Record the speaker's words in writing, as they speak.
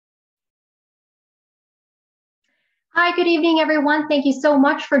Hi, good evening, everyone. Thank you so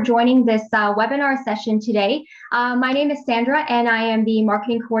much for joining this webinar session today. My name is Sandra, and I am the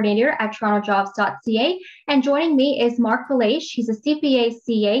marketing coordinator at TorontoJobs.ca. And joining me is Marc Belaiche. He's a CPA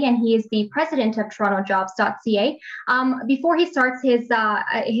CA, and he is the president of TorontoJobs.ca. Before he starts his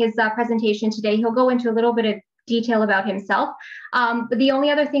presentation today, he'll go into a little bit of detail about himself. But the only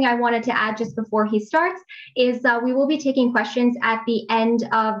other thing I wanted to add just before he starts is we will be taking questions at the end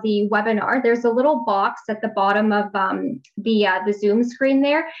of the webinar. There's a little box at the bottom of the Zoom screen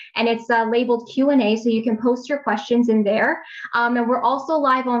there, and it's labeled Q&A, so you can post your questions in there. And we're also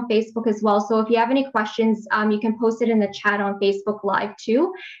live on Facebook as well, so if you have any questions, you can post it in the chat on Facebook Live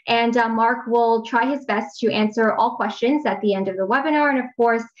too. And Marc will try his best to answer all questions at the end of the webinar, and of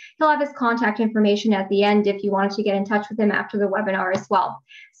course, he'll have his contact information at the end if you wanted to get in touch with him after the webinar as well.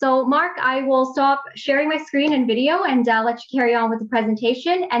 So Marc, I will stop sharing my screen and video and let you carry on with the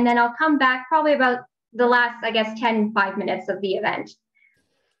presentation, and then I'll come back probably about the last, 5 minutes of the event.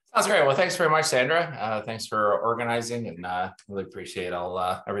 Sounds great. Well, thanks very much, Sandra. Thanks for organizing, and really appreciate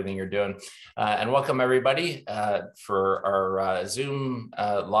everything you're doing. And welcome everybody for our Zoom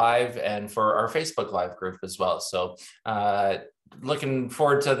live and for our Facebook Live group as well. So looking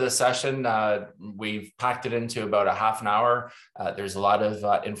forward to this session. We've packed it into about a half an hour. There's a lot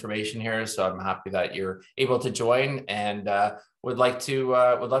of information here, so I'm happy that you're able to join, and would love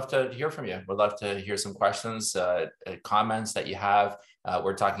to hear from you. Would love to hear some questions, comments that you have.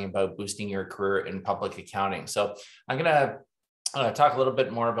 We're talking about boosting your career in public accounting. So I'm going to talk a little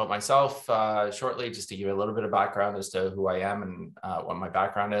bit more about myself shortly, just to give you a little bit of background as to who I am and what my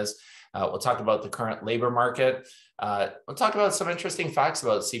background is. We'll talk about the current labor market. We'll talk about some interesting facts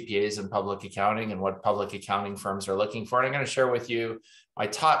about CPAs and public accounting and what public accounting firms are looking for. And I'm going to share with you my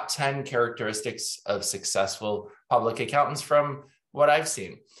top 10 characteristics of successful public accountants from what I've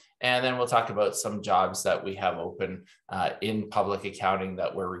seen. And then we'll talk about some jobs that we have open in public accounting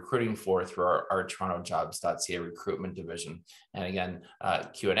that we're recruiting for through our TorontoJobs.ca recruitment division. And again,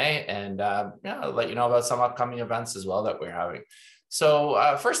 Q&A, and I'll let you know about some upcoming events as well that we're having.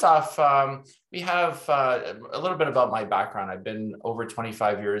 So first off, we have a little bit about my background. I've been over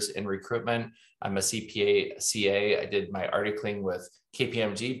 25 years in recruitment. I'm a CPA CA. I did my articling with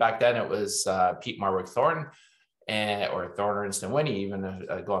KPMG. Back then it was Pete Marwick Thorne. Or Thorne Ernst and Winnie, even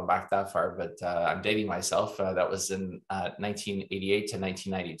going back that far, but I'm dating myself. That was in 1988 to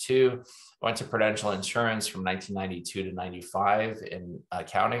 1992. I went to Prudential Insurance from 1992 to 95 in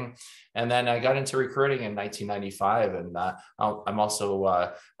accounting. And then I got into recruiting in 1995. And I'm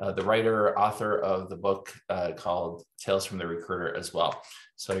also the writer, author of the book called Tales from the Recruiter as well.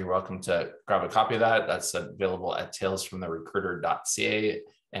 So you're welcome to grab a copy of that. That's available at talesfromtherecruiter.ca.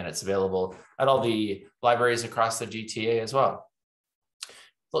 And it's available at all the libraries across the GTA as well.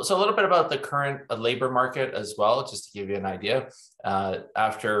 So a little bit about the current labor market as well, just to give you an idea.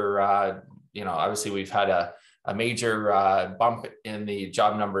 After, obviously we've had a major bump in the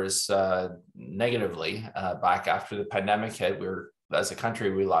job numbers negatively back after the pandemic hit. As a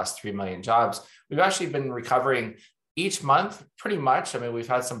country, we lost 3 million jobs. We've actually been recovering each month, pretty much. I mean, we've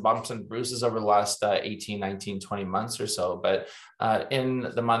had some bumps and bruises over the last 18, 19, 20 months or so. But in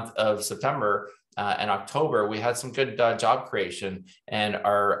the month of September and October, we had some good job creation. And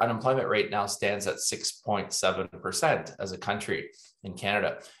our unemployment rate now stands at 6.7% as a country in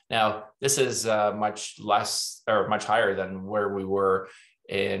Canada. Now, this is much less or much higher than where we were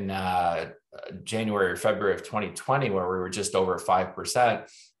in January or February of 2020, where we were just over 5%,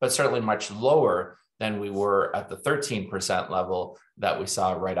 but certainly much lower than we were at the 13% level that we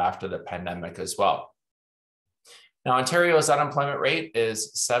saw right after the pandemic as well. Now, Ontario's unemployment rate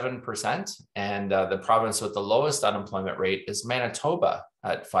is 7%, and the province with the lowest unemployment rate is Manitoba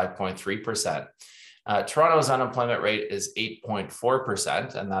at 5.3%. Toronto's unemployment rate is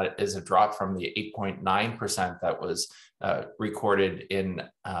 8.4%, and that is a drop from the 8.9% that was recorded in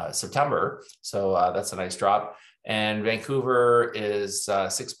September. So that's a nice drop. And Vancouver is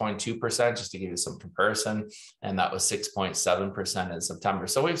 6.2%, just to give you some comparison, and that was 6.7% in September.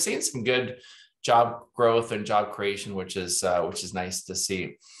 So we've seen some good job growth and job creation, which is nice to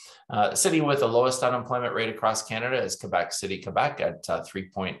see. City with the lowest unemployment rate across Canada is Quebec City, Quebec at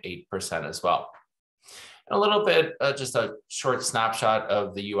 3.8% as well. A little bit, just a short snapshot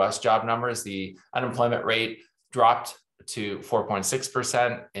of the US job numbers. The unemployment rate dropped to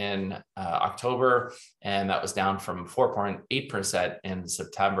 4.6% in October, and that was down from 4.8% in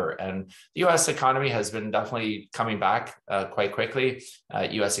September. And the US economy has been definitely coming back quite quickly.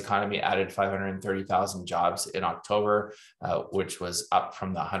 US economy added 530,000 jobs in October, which was up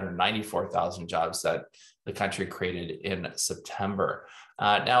from the 194,000 jobs that the country created in September.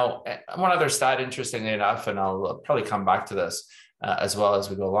 Now, one other stat, interestingly enough, and I'll probably come back to this as well as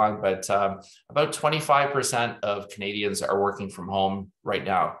we go along, but about 25% of Canadians are working from home right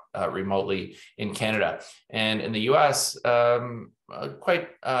now, remotely in Canada. And in the US, about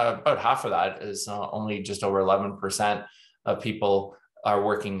half of that is only just over 11% of people are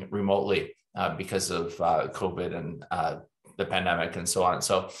working remotely because of COVID and the pandemic and so on.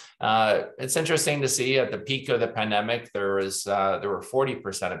 So it's interesting to see at the peak of the pandemic, there were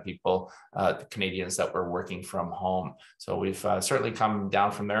 40% of people, the Canadians, that were working from home. So we've certainly come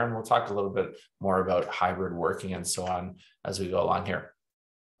down from there, and we'll talk a little bit more about hybrid working and so on as we go along here.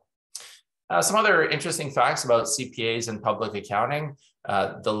 Some other interesting facts about CPAs and public accounting.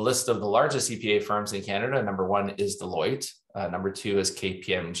 The list of the largest CPA firms in Canada: number 1 is Deloitte, number 2 is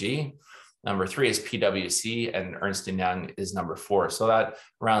KPMG, number 3 is PwC, and Ernst & Young is number 4. So that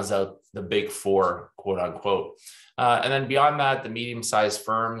rounds out the big 4, quote unquote. And then beyond that, the medium-sized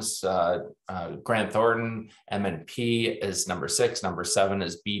firms, Grant Thornton, M&P is number 6, number 7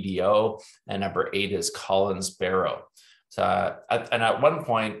 is BDO, and number 8 is Collins Barrow. So, and at one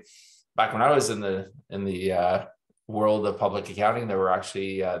point, back when I was in the world of public accounting, there were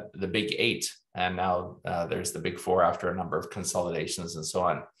actually the big 8, and now there's the big 4 after a number of consolidations and so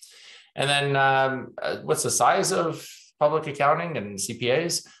on. And then what's the size of public accounting and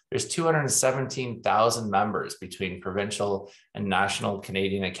CPAs? There's 217,000 members between provincial and national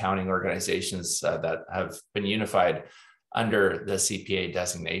Canadian accounting organizations that have been unified under the CPA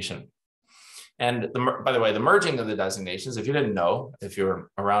designation. And by the way, the merging of the designations, if you didn't know, if you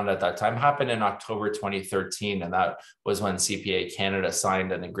were around at that time, happened in October 2013. And that was when CPA Canada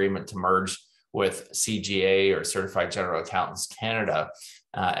signed an agreement to merge with CGA, or Certified General Accountants Canada.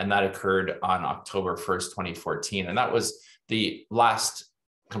 And that occurred on October 1st, 2014. And that was the last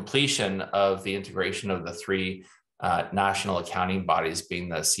completion of the integration of the 3 national accounting bodies, being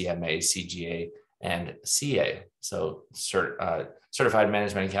the CMA, CGA, and CA. So Certified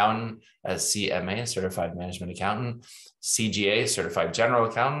Management Accountant as CMA, Certified Management Accountant, CGA, Certified General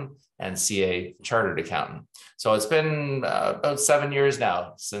Accountant, and CA, Chartered Accountant. So it's been about 7 years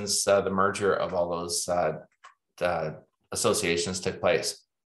now since the merger of all those associations took place.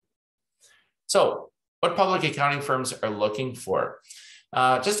 So what public accounting firms are looking for?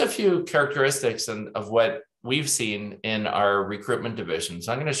 Just a few characteristics of what we've seen in our recruitment division.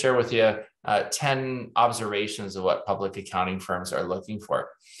 So I'm going to share with you 10 observations of what public accounting firms are looking for.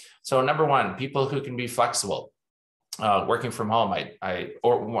 So number 1, people who can be flexible, working from home,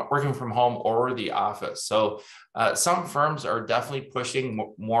 or working from home or the office. So some firms are definitely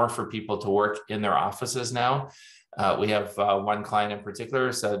pushing more for people to work in their offices now. We have one client in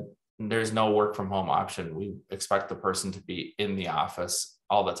particular said, there's no work from home option. We expect the person to be in the office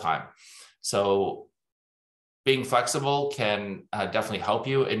all the time. So being flexible can definitely help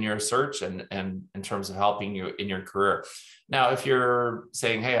you in your search and in terms of helping you in your career. Now, if you're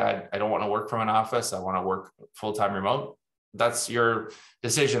saying, hey, I don't want to work from an office, I want to work full-time remote, that's your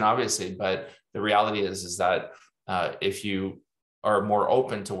decision, obviously. But the reality is that if you are more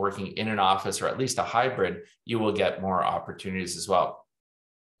open to working in an office, or at least a hybrid, you will get more opportunities as well.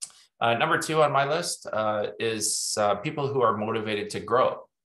 Number 2 on my list is people who are motivated to grow.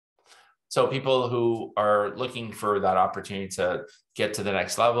 So people who are looking for that opportunity to get to the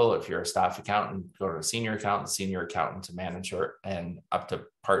next level. If you're a staff accountant, go to a senior accountant to manager, and up to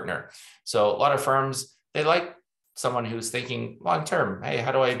partner. So a lot of firms, they like someone who's thinking long-term. Hey,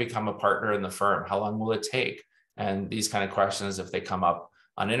 how do I become a partner in the firm? How long will it take? And these kind of questions, if they come up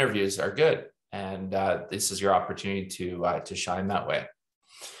on interviews, are good. And this is your opportunity to shine that way.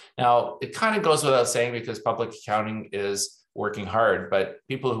 Now, it kind of goes without saying, because public accounting is working hard, but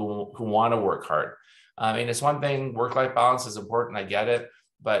people who want to work hard. I mean, it's one thing, work-life balance is important, I get it,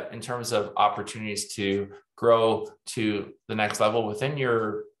 but in terms of opportunities to grow to the next level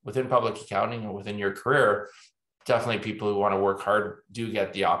within public accounting or within your career, definitely people who want to work hard do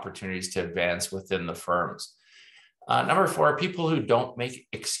get the opportunities to advance within the firms. Number 4, people who don't make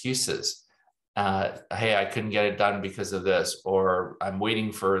excuses. Hey, I couldn't get it done because of this, or I'm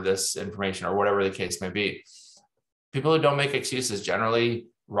waiting for this information, or whatever the case may be. People who don't make excuses generally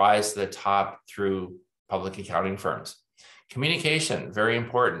rise to the top through public accounting firms. Communication, very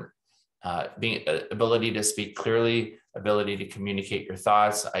important. Ability to speak clearly, ability to communicate your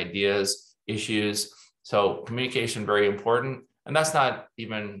thoughts, ideas, issues. So communication, very important. And that's not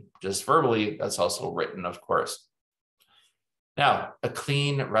even just verbally, that's also written, of course. Now, a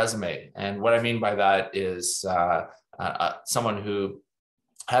clean resume. And what I mean by that is someone who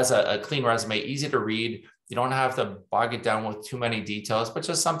has a clean resume, easy to read. You don't have to bog it down with too many details, but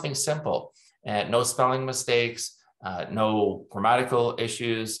just something simple, and no spelling mistakes, no grammatical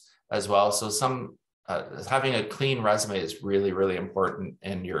issues as well. So having a clean resume is really, really important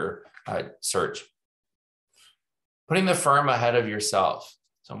in your search. Putting the firm ahead of yourself.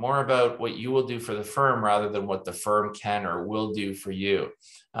 So more about what you will do for the firm rather than what the firm can or will do for you.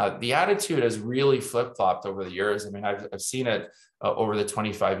 The attitude has really flip-flopped over the years. I mean, I've seen it over the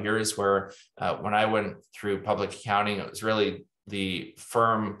 25 years where when I went through public accounting, it was really the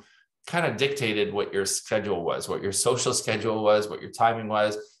firm kind of dictated what your schedule was, what your social schedule was, what your timing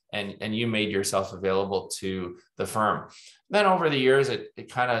was, and you made yourself available to the firm. Then over the years, it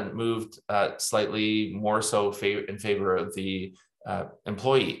kind of moved slightly more so in favor of the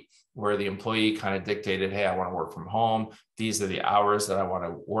employee, where the employee kind of dictated, hey, I want to work from home. These are the hours that I want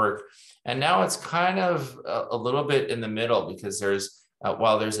to work. And now it's kind of a little bit in the middle, because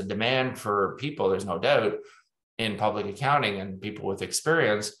while there's a demand for people, there's no doubt in public accounting and people with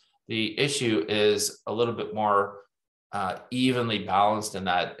experience, the issue is a little bit more evenly balanced in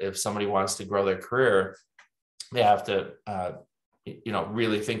that if somebody wants to grow their career, they have to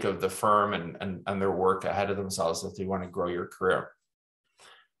really think of the firm and their work ahead of themselves if they want to grow your career.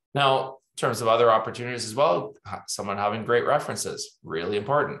 Now, in terms of other opportunities as well, someone having great references, really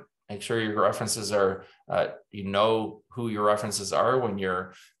important. Make sure your references are, you know who your references are when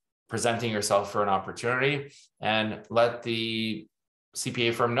you're presenting yourself for an opportunity, and let the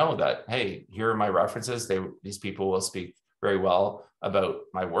CPA firm know that, hey, here are my references. These people will speak very well about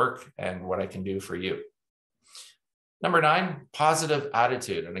my work and what I can do for you. Number 9, positive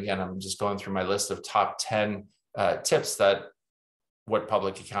attitude. And again, I'm just going through my list of top 10 tips that what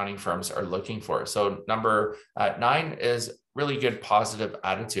public accounting firms are looking for. So number 9 is really good positive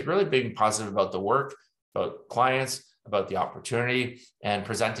attitude, really being positive about the work, about clients, about the opportunity, and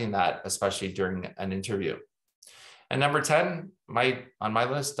presenting that, especially during an interview. And number 10, on my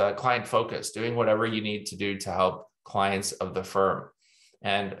list, client focus, doing whatever you need to do to help clients of the firm.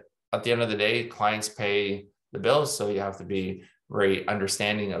 And at the end of the day, clients pay the bills, so you have to be very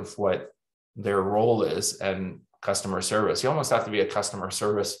understanding of what their role is and customer service. You almost have to be a customer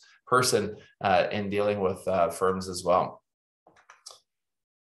service person in dealing with firms as well.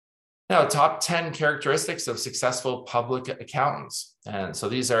 Now, top 10 characteristics of successful public accountants. And so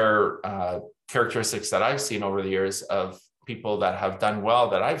these are characteristics that I've seen over the years of people that have done well,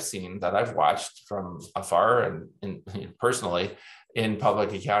 that I've seen, that I've watched from afar and personally in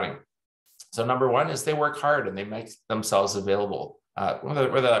public accounting. So number 1 is they work hard and they make themselves available,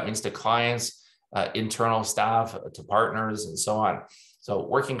 whether that means to clients, internal staff, to partners, and so on. So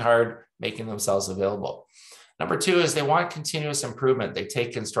working hard, making themselves available. Number 2 is they want continuous improvement. They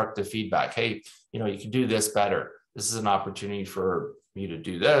take constructive feedback. Hey, you can do this better. This is an opportunity for you to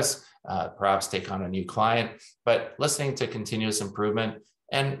do this, perhaps take on a new client, but listening to continuous improvement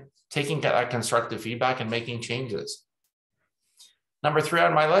and taking that constructive feedback and making changes. Number 3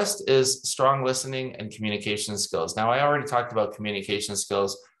 on my list is strong listening and communication skills. Now, I already talked about communication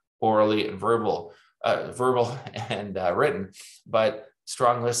skills, orally and verbal and written, but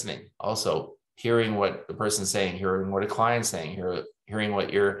strong listening, also hearing what the person's saying, hearing what a client's saying, hearing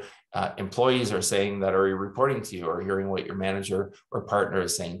what your employees are saying that are reporting to you, or hearing what your manager or partner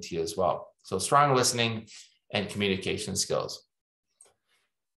is saying to you as well. So strong listening and communication skills.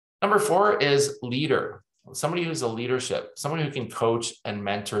 Number 4 is leader. Somebody who's a leadership, someone who can coach and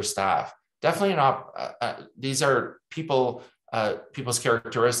mentor staff. Definitely these are people's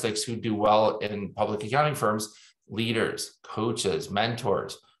characteristics who do well in public accounting firms: leaders, coaches,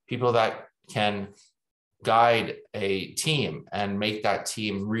 mentors, people that can guide a team and make that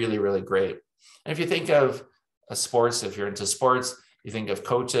team really, really great. And if you think of sports, if you're into sports, you think of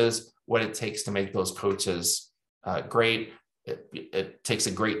coaches, what it takes to make those coaches great. It takes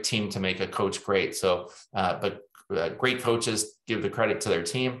a great team to make a coach great. So, but great coaches give the credit to their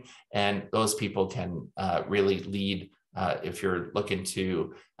team, and those people can really lead if you're looking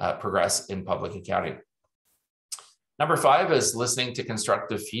to progress in public accounting. Number 5 is listening to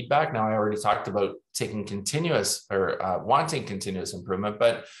constructive feedback. Now, I already talked about taking continuous or wanting continuous improvement,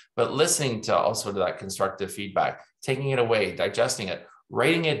 but listening to also to that constructive feedback, taking it away, digesting it,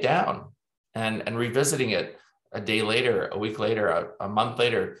 writing it down, and revisiting it a day later, a week later, a month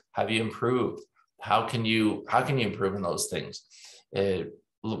later. Have you improved? How can you improve in those things?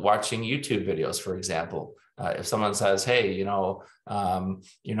 Watching YouTube videos, for example. If someone says, hey, you're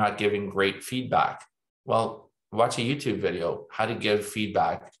not giving great feedback. Well, watch a YouTube video, how to give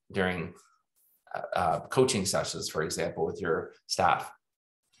feedback during coaching sessions, for example, with your staff.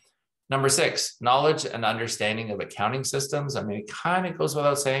 Number 6, knowledge and understanding of accounting systems. I mean, it kind of goes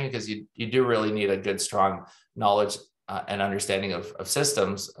without saying, because you do really need a good, strong knowledge and understanding of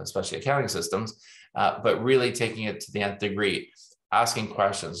systems, especially accounting systems. but really taking it to the nth degree, asking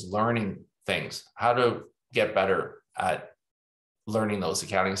questions, learning things, how to get better at learning those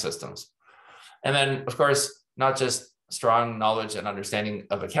accounting systems. And then, of course, not just strong knowledge and understanding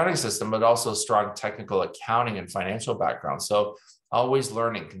of accounting system, but also strong technical accounting and financial background. So always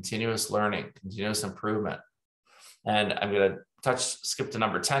learning, continuous improvement. And I'm going to skip to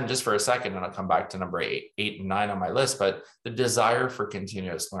number 10 just for a second, and I'll come back to number 8 and 9 on my list, but the desire for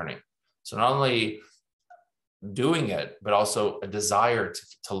continuous learning. So not only doing it, but also a desire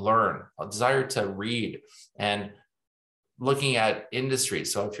to learn, a desire to read, and looking at industry.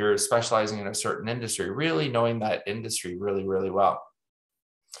 So if you're specializing in a certain industry, really knowing that industry really, really well.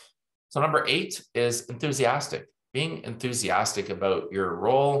 So number 8 is enthusiastic, being enthusiastic about your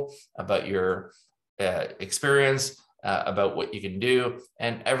role, about your experience, about what you can do.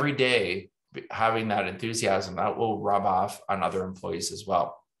 And every day having that enthusiasm, that will rub off on other employees as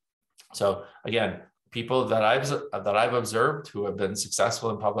well. So again, people that I've observed who have been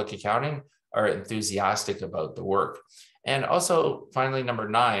successful in public accounting are enthusiastic about the work. And also, finally, number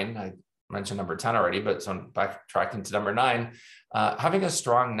 9, I mentioned number 10 already, but so I'm backtracking to number 9, having a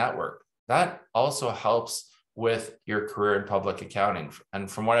strong network. That also helps with your career in public accounting.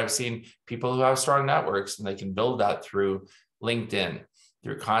 And from what I've seen, people who have strong networks, and they can build that through LinkedIn,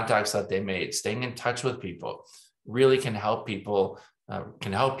 through contacts that they made, staying in touch with people, really can help people,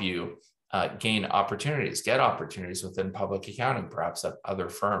 can help you gain opportunities, get opportunities within public accounting, perhaps at other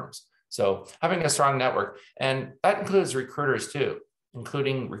firms. So having a strong network, and that includes recruiters too,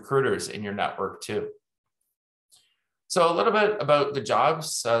 including recruiters in your network too. So a little bit about the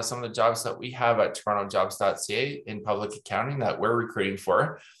jobs, some of the jobs that we have at TorontoJobs.ca in public accounting that we're recruiting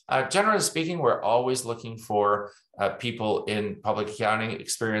for. Generally speaking, we're always looking for people in public accounting,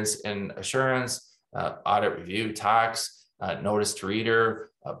 experience in assurance, audit review, tax, notice to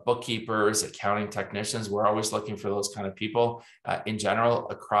reader, bookkeepers, accounting technicians. We're always looking for those kind of people in general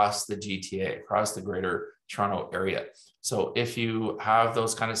across the GTA, across the greater Toronto area. So if you have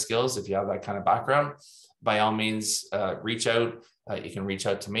those kind of skills, if you have that kind of background, by all means, reach out. You can reach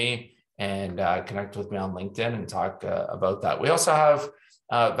out to me and connect with me on LinkedIn and talk about that. We also have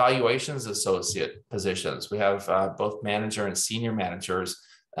valuations associate positions. We have both manager and senior manager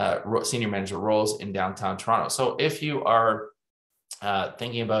roles in downtown Toronto. So if you are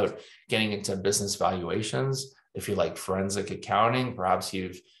thinking about getting into business valuations, if you like forensic accounting, perhaps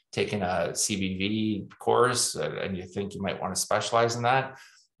you've taken a CBV course and you think you might want to specialize in that,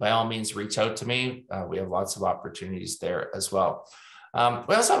 by all means, reach out to me. We have lots of opportunities there as well.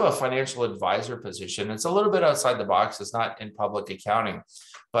 We also have a financial advisor position. It's a little bit outside the box. It's not in public accounting,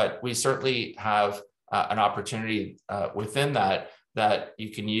 but we certainly have an opportunity within that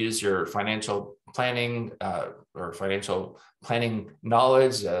you can use your financial planning or financial planning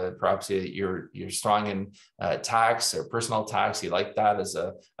knowledge. Perhaps you're strong in tax or personal tax. You like that as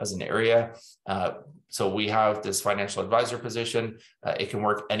an area. So we have this financial advisor position. It can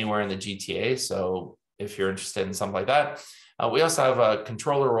work anywhere in the GTA. So if you're interested in something like that, we also have a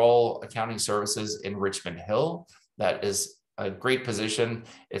controller role, accounting services in Richmond Hill. That is a great position.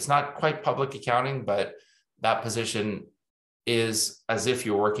 It's not quite public accounting, but that position is as if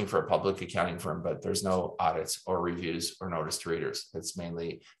you're working for a public accounting firm, but there's no audits or reviews or notice to readers. It's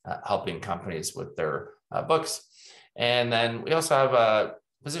mainly helping companies with their books. And then we also have a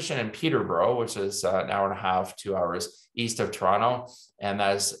position in Peterborough, which is an hour and a half, 2 hours east of Toronto. And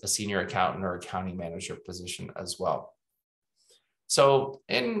that is a senior accountant or accounting manager position as well. So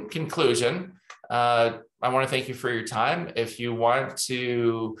in conclusion, I want to thank you for your time. If you want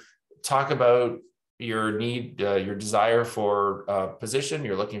to talk about your need, your desire for a position,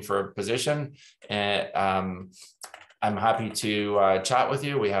 you're looking for a position, and I'm happy to chat with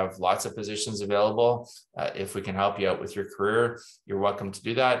you. We have lots of positions available. If we can help you out with your career, you're welcome to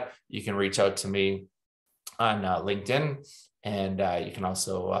do that. You can reach out to me on LinkedIn, and you can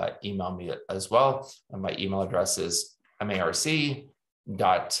also email me as well. And my email address is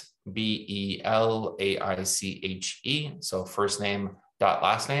marc.belaiche, so first name dot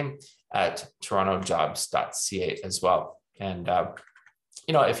last name at TorontoJobs.ca as well. And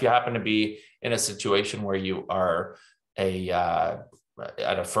if you happen to be in a situation where you are at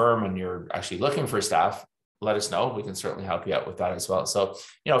a firm and you're actually looking for staff, let us know. We can certainly help you out with that as well. So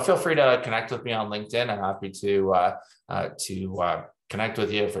feel free to connect with me on LinkedIn. I'm happy to connect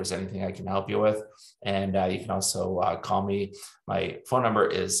with you if there's anything I can help you with. And you can also call me. My phone number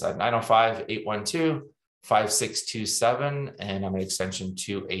is 905-812-5627, and I'm an extension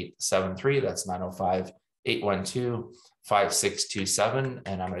 2873. That's 905-812-5627,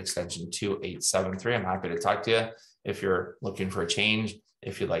 and I'm an extension 2873. I'm happy to talk to you if you're looking for a change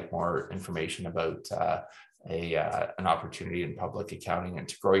if you'd like more information about an opportunity in public accounting and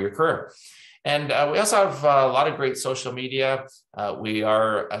to grow your career. And we also have a lot of great social media. We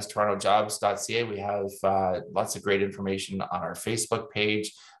are, as TorontoJobs.ca, we have lots of great information on our Facebook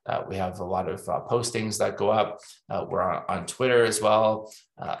page. We have a lot of postings that go up. We're on Twitter as well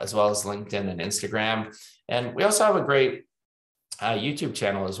as LinkedIn and Instagram. And we also have a great YouTube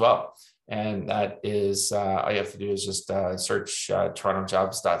channel as well. And that is, all you have to do is just search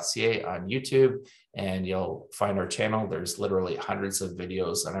TorontoJobs.ca on YouTube, and you'll find our channel. There's literally hundreds of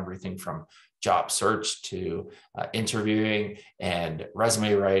videos on everything from job search to interviewing and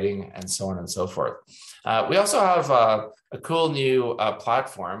resume writing and so on and so forth. We also have a cool new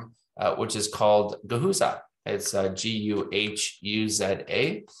platform, which is called Guhuza. It's Guhuza,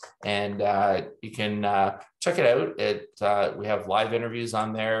 and you can check it out. We have live interviews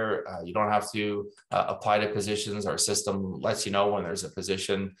on there. You don't have to apply to positions. Our system lets you know when there's a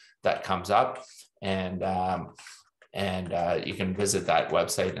position that comes up, and you can visit that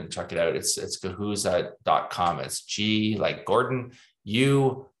website and check it out. It's guhuza.com. It's G like Gordon,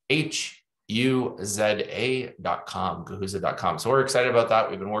 UHUZA.com, Guhuza.com. So we're excited about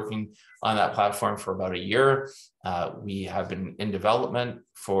that. We've been working on that platform for about a year. We have been in development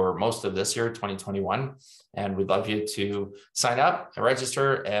for most of this year, 2021, and we'd love you to sign up and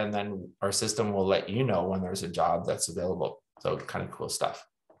register, and then our system will let you know when there's a job that's available. So kind of cool stuff.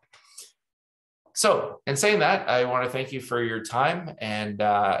 So in saying that, I want to thank you for your time. And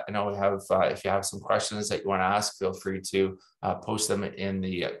I know we have, if you have some questions that you want to ask, feel free to post them in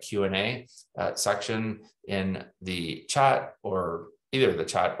the Q&A section in the chat, or either the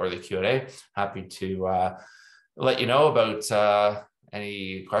chat or the Q&A. Happy to let you know about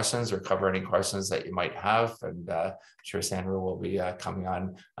any questions or cover any questions that you might have. And I'm sure Sandra will be coming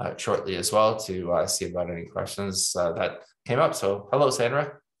on shortly as well to see about any questions that came up. So hello,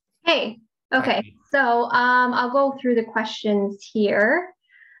 Sandra. Hey. Okay, so I'll go through the questions here.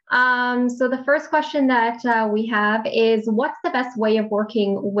 So the first question that we have is, what's the best way of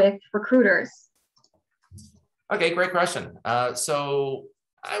working with recruiters? Okay, great question. So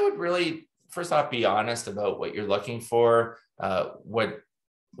I would really, first off, be honest about what you're looking for. What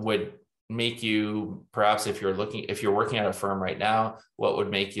would make you, perhaps if you're working at a firm right now, what would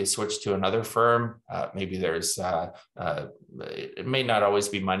make you switch to another firm? Maybe there's, it may not always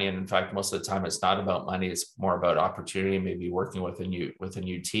be money. And in fact, most of the time it's not about money. It's more about opportunity, maybe working with a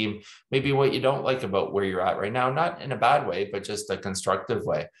new team, maybe what you don't like about where you're at right now, not in a bad way, but just a constructive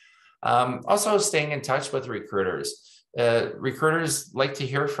way. Also staying in touch with recruiters. Recruiters like to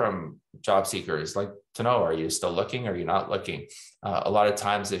hear from job seekers, like to know, are you still looking? Are you not looking? A lot of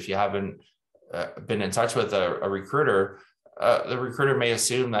times, if you haven't been in touch with a recruiter, the recruiter may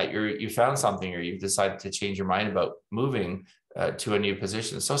assume that you found something, or you've decided to change your mind about moving to a new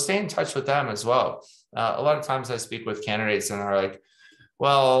position. So stay in touch with them as well. A lot of times I speak with candidates and they're like,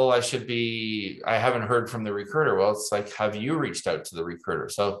 well, I haven't heard from the recruiter. Well, it's like, have you reached out to the recruiter?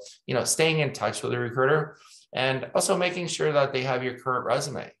 So, staying in touch with the recruiter, and also making sure that they have your current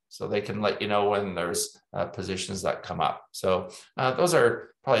resume so they can let you know when there's positions that come up. So those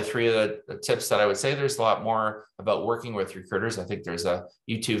are probably three of the tips that I would say. There's a lot more about working with recruiters. I think there's a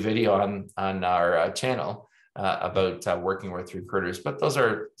YouTube video on our channel about working with recruiters, but those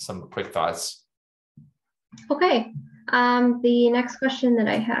are some quick thoughts. Okay. The next question that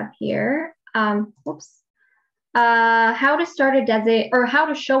I have here, how to start how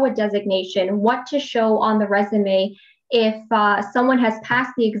to show a designation, what to show on the resume if someone has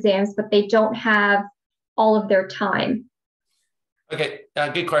passed the exams, but they don't have all of their time. Okay,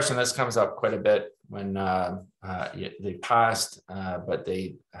 good question. This comes up quite a bit when they passed, but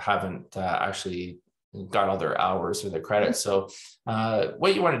they haven't actually got all their hours or their credits. So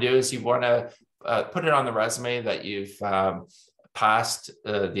what you want to do is you want to put it on the resume that you've passed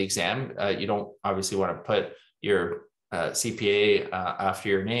the exam. You don't obviously want to put your CPA after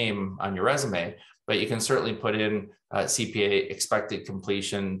your name on your resume, but you can certainly put in CPA expected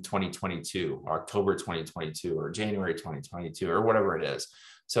completion 2022, October 2022, or January 2022, or whatever it is.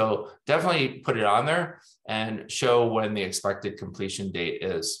 So definitely put it on there and show when the expected completion date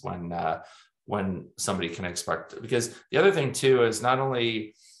is, when somebody can expect it. Because the other thing too is not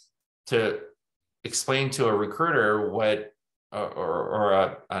only to explain to a recruiter what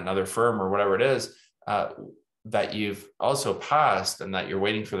or another firm or whatever it is that you've also passed and that you're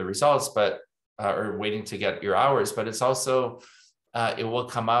waiting for the results, but or waiting to get your hours, but it's also it will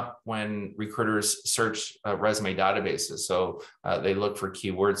come up when recruiters search resume databases. So they look for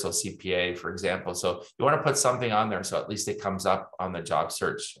keywords, so CPA, for example. So you want to put something on there so at least it comes up on the job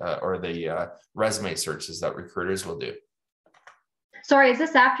search or the resume searches that recruiters will do. Sorry, is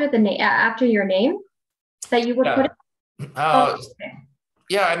this after the name, after your name that you would put it? Oh, okay.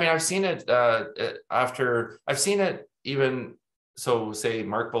 Yeah, I mean, I've seen it I've seen it even, so say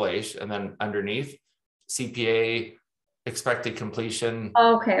Marc Belaiche, and then underneath CPA, expected completion,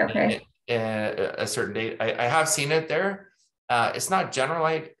 Okay. a certain date. I have seen it there. It's not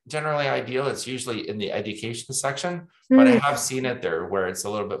generally ideal. It's usually in the education section, but I have seen it there where it's a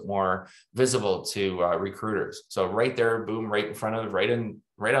little bit more visible to recruiters. So right there, boom, right in front of,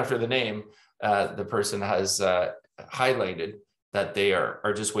 right after the name, the person has highlighted that they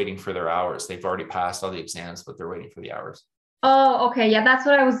are just waiting for their hours. They've already passed all the exams, but they're waiting for the hours. Oh, okay. Yeah, that's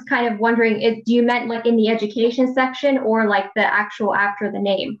what I was kind of wondering. Do you meant like in the education section or like the actual after the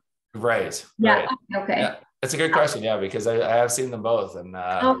name? Right. Yeah. Right. Okay. Yeah, that's a good question. Yeah, because I have seen them both, and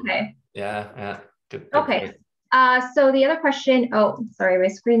Okay. yeah, good Okay. point. So the other question, oh, sorry, my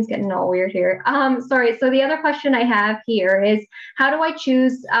screen's getting all weird here. Sorry. So the other question I have here is, how do I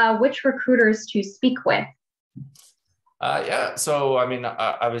choose which recruiters to speak with? Yeah, so I mean,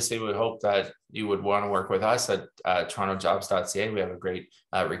 obviously, we hope that you would want to work with us at TorontoJobs.ca. We have a great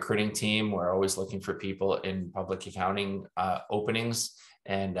recruiting team. We're always looking for people in public accounting openings,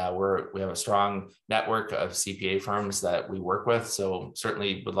 and we have a strong network of CPA firms that we work with. So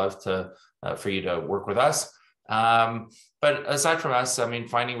certainly, would love to for you to work with us. But aside from us, I mean,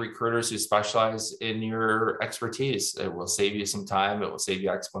 finding recruiters who specialize in your expertise, it will save you some time. It will save you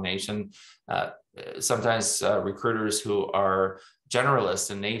explanation. Sometimes recruiters who are generalists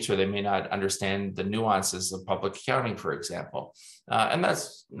in nature, they may not understand the nuances of public accounting, for example. And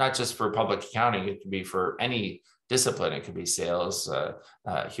that's not just for public accounting, it can be for any discipline. It could be sales,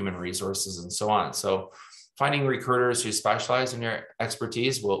 human resources, and so on. So finding recruiters who specialize in your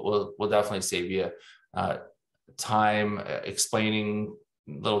expertise will definitely save you time explaining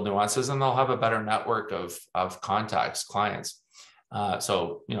little nuances, and they'll have a better network of contacts, clients.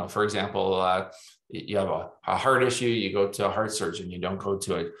 So, you know, for example, you have a heart issue, you go to a heart surgeon, you don't go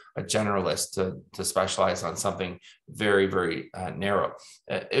to a generalist to specialize on something very, very narrow.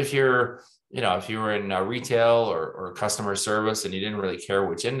 If you're, you know, if you were in retail or customer service and you didn't really care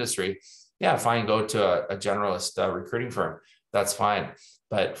which industry, yeah, fine, go to a generalist recruiting firm. That's fine.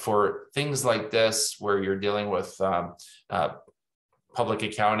 But for things like this, where you're dealing with public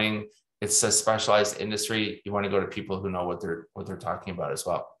accounting, it's a specialized industry. You want to go to people who know what they're talking about as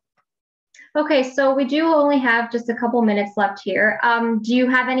well. Okay, so we do only have just a couple minutes left here. Do you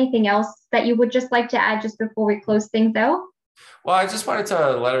have anything else that you would just like to add just before we close things out? Well, I just wanted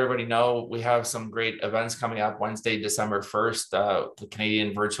to let everybody know we have some great events coming up. Wednesday, December 1st, the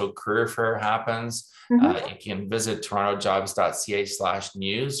Canadian Virtual Career Fair happens. You can visit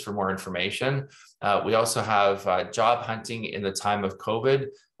TorontoJobs.ca/news for more information. We also have job hunting in the time of COVID.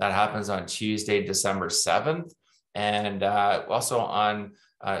 That happens on Tuesday, December 7th. And also on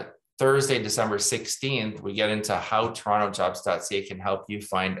Thursday, December 16th, we get into how TorontoJobs.ca can help you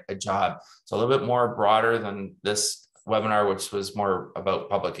find a job. So a little bit more broader than this webinar, which was more about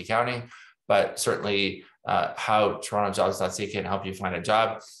public accounting, but certainly how TorontoJobs.ca can help you find a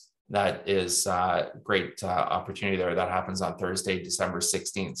job. That is a great opportunity there. That happens on Thursday, December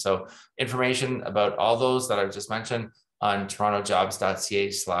 16th. So information about all those that I've just mentioned on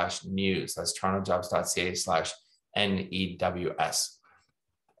TorontoJobs.ca/news. That's TorontoJobs.ca/NEWS.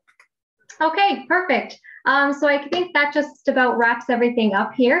 Okay, perfect. So I think that just about wraps everything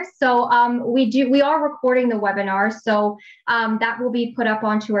up here. So we are recording the webinar, so that will be put up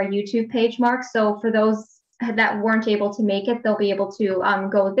onto our YouTube page, Mark. So for those that weren't able to make it, they'll be able to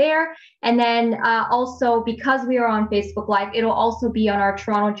go there. And then also, because we are on Facebook Live, it'll also be on our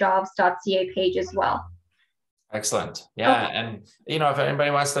TorontoJobs.ca page as well. Excellent. Yeah. Okay. And, you know, if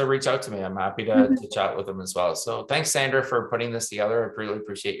anybody wants to reach out to me, I'm happy to chat with them as well. So thanks, Sandra, for putting this together. I really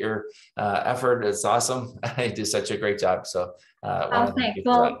appreciate your effort. It's awesome. You do such a great job. So thanks.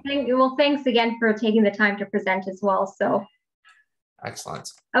 Well, thanks again for taking the time to present as well. So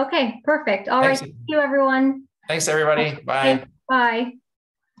excellent. Okay, perfect. All right. Thank you, everyone. Thanks, everybody. Bye. Bye.